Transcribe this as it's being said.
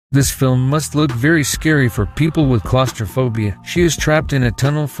This film must look very scary for people with claustrophobia. She is trapped in a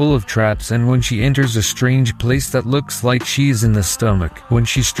tunnel full of traps, and when she enters a strange place that looks like she is in the stomach, when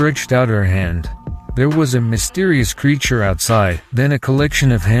she stretched out her hand, there was a mysterious creature outside. Then a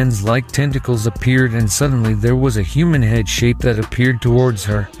collection of hands like tentacles appeared, and suddenly there was a human head shape that appeared towards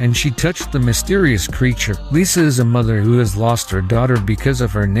her, and she touched the mysterious creature. Lisa is a mother who has lost her daughter because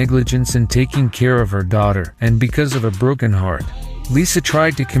of her negligence in taking care of her daughter, and because of a broken heart. Lisa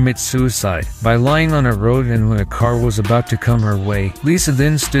tried to commit suicide by lying on a road, and when a car was about to come her way, Lisa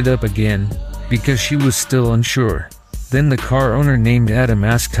then stood up again because she was still unsure. Then the car owner named Adam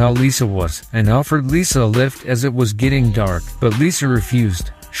asked how Lisa was and offered Lisa a lift as it was getting dark, but Lisa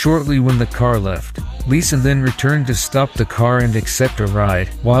refused. Shortly when the car left, Lisa then returned to stop the car and accept a ride.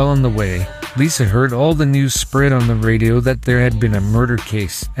 While on the way, Lisa heard all the news spread on the radio that there had been a murder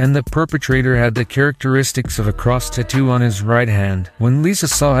case, and the perpetrator had the characteristics of a cross tattoo on his right hand. When Lisa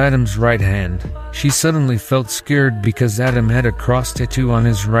saw Adam's right hand, she suddenly felt scared because Adam had a cross tattoo on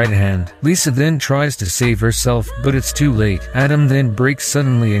his right hand. Lisa then tries to save herself, but it's too late. Adam then breaks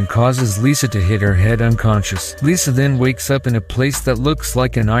suddenly and causes Lisa to hit her head unconscious. Lisa then wakes up in a place that looks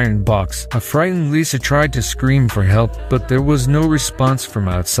like an iron box. A frightened Lisa tried to scream for help, but there was no response from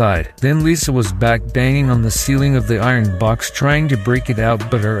outside. Then Lisa was back banging on the ceiling of the iron box trying to break it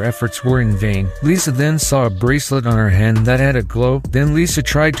out, but her efforts were in vain. Lisa then saw a bracelet on her hand that had a glow. Then Lisa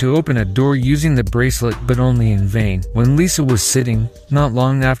tried to open a door using the bracelet, but only in vain. When Lisa was sitting, not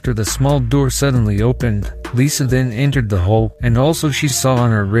long after, the small door suddenly opened. Lisa then entered the hole, and also she saw on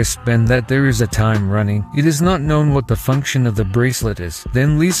her wristband that there is a time running. It is not known what the function of the bracelet is.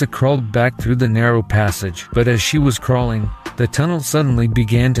 Then Lisa crawled back through the narrow passage, but as she was crawling, the tunnel suddenly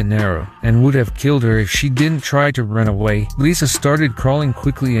began to narrow, and would have killed her if she didn't try to run away. Lisa started crawling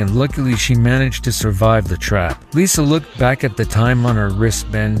quickly, and luckily she managed to survive the trap. Lisa looked back at the time on her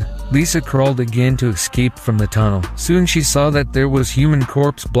wristband. Lisa crawled again to escape from the tunnel. Soon she saw that there was human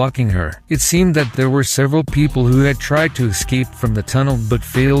corpse blocking her. It seemed that there were several people who had tried to escape from the tunnel but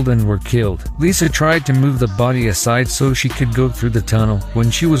failed and were killed. Lisa tried to move the body aside so she could go through the tunnel.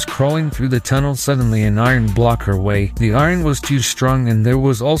 When she was crawling through the tunnel, suddenly an iron blocked her way. The iron was too strong, and there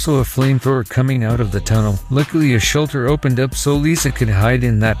was also a flamethrower coming out of the tunnel. Luckily a shelter opened up so Lisa could hide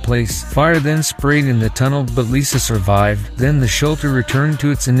in that place. Fire then sprayed in the tunnel, but Lisa survived. Then the shelter returned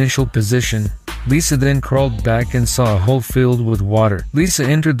to its initial position. Lisa then crawled back and saw a hole filled with water. Lisa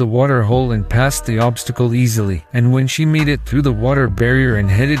entered the water hole and passed the obstacle easily, and when she made it through the water barrier and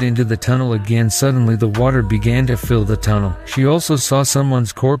headed into the tunnel again, suddenly the water began to fill the tunnel. She also saw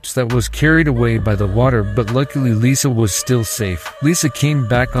someone's corpse that was carried away by the water, but luckily Lisa was still safe. Lisa came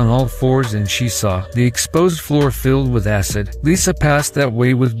back on all fours and she saw the exposed floor filled with acid. Lisa passed that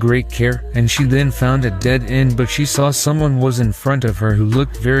way with great care, and she then found a dead end, but she saw someone was in front of her who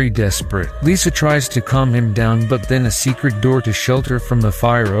looked very desperate. Lisa tries to calm him down, but then a secret door to shelter from the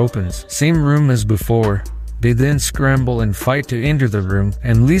fire opens. Same room as before. They then scramble and fight to enter the room,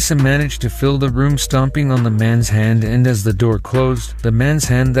 and Lisa managed to fill the room stomping on the man's hand, and as the door closed, the man's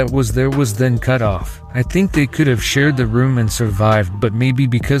hand that was there was then cut off. I think they could have shared the room and survived, but maybe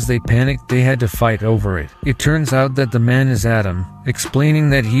because they panicked they had to fight over it. It turns out that the man is Adam, explaining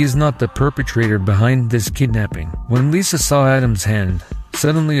that he is not the perpetrator behind this kidnapping. When Lisa saw Adam's hand,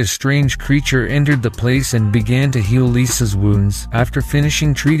 suddenly a strange creature entered the place and began to heal Lisa's wounds. After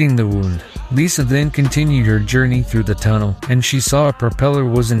finishing treating the wound, Lisa then continued her journey through the tunnel, and she saw a propeller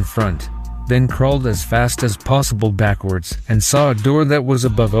was in front. Then crawled as fast as possible backwards, and saw a door that was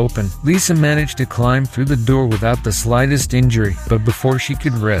above open. Lisa managed to climb through the door without the slightest injury, but before she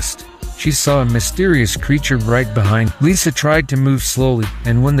could rest, she saw a mysterious creature right behind. Lisa tried to move slowly,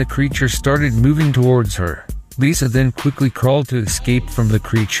 and when the creature started moving towards her, Lisa then quickly crawled to escape from the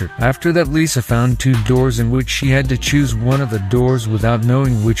creature. After that, Lisa found two doors in which she had to choose one of the doors without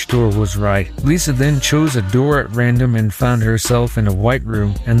knowing which door was right. Lisa then chose a door at random and found herself in a white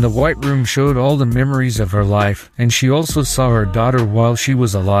room, and the white room showed all the memories of her life, and she also saw her daughter while she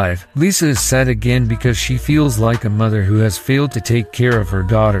was alive. Lisa is sad again because she feels like a mother who has failed to take care of her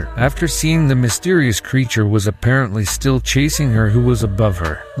daughter. After seeing the mysterious creature was apparently still chasing her who was above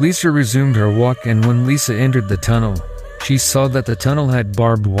her, Lisa resumed her walk, and when Lisa entered the tunnel, she saw that the tunnel had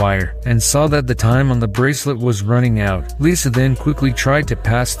barbed wire, and saw that the time on the bracelet was running out. Lisa then quickly tried to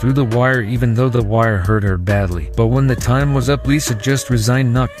pass through the wire even though the wire hurt her badly. But when the time was up, Lisa just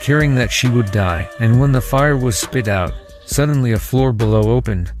resigned, not caring that she would die. And when the fire was spit out, Suddenly a floor below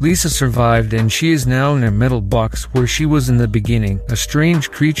opened. Lisa survived and she is now in a metal box where she was in the beginning. A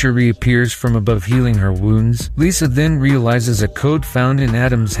strange creature reappears from above, healing her wounds. Lisa then realizes a code found in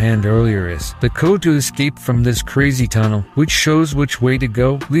Adam's hand earlier is the code to escape from this crazy tunnel, which shows which way to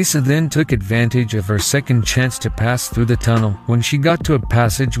go. Lisa then took advantage of her second chance to pass through the tunnel. When she got to a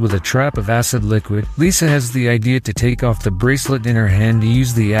passage with a trap of acid liquid, Lisa has the idea to take off the bracelet in her hand to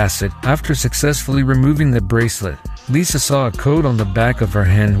use the acid. After successfully removing the bracelet, Lisa saw a code on the back of her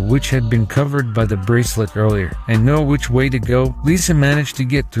hand which had been covered by the bracelet earlier, and know which way to go. Lisa managed to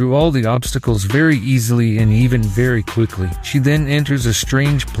get through all the obstacles very easily and even very quickly. She then enters a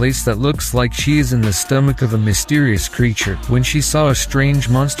strange place that looks like she is in the stomach of a mysterious creature. When she saw a strange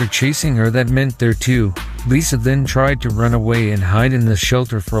monster chasing her that meant there too, Lisa then tried to run away and hide in the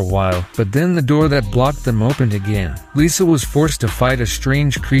shelter for a while, but then the door that blocked them opened again. Lisa was forced to fight a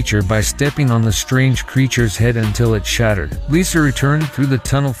strange creature by stepping on the strange creature's head until it shattered. Lisa returned through the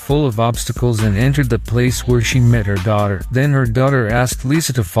tunnel full of obstacles and entered the place where she met her daughter. Then her daughter asked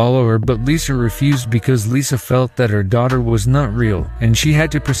Lisa to follow her, but Lisa refused because Lisa felt that her daughter was not real, and she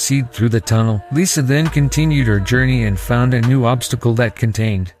had to proceed through the tunnel. Lisa then continued her journey and found a new obstacle that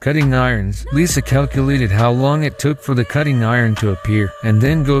contained cutting irons. Lisa calculated how long it took for the cutting iron to appear, and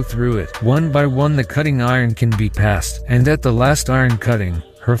then go through it. One by one the cutting iron can be passed, and at the last iron cutting,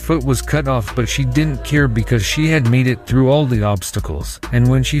 her foot was cut off, but she didn't care because she had made it through all the obstacles. And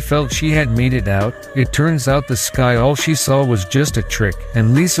when she felt she had made it out, it turns out the sky all she saw was just a trick.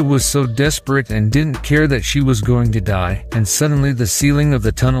 And Lisa was so desperate and didn't care that she was going to die. And suddenly the ceiling of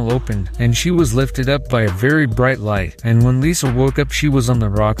the tunnel opened, and she was lifted up by a very bright light. And when Lisa woke up, she was on the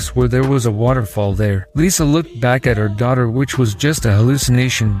rocks where there was a waterfall there. Lisa looked back at her daughter, which was just a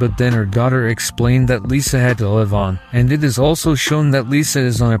hallucination, but then her daughter explained that Lisa had to live on. And it is also shown that Lisa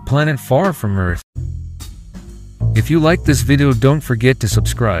is on a planet far from Earth. If you like this video, don't forget to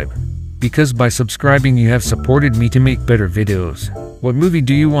subscribe, because by subscribing you have supported me to make better videos. What movie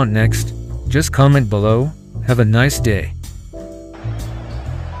do you want next? Just comment below. Have a nice day.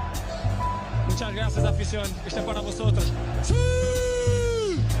 Muchas gracias, afición.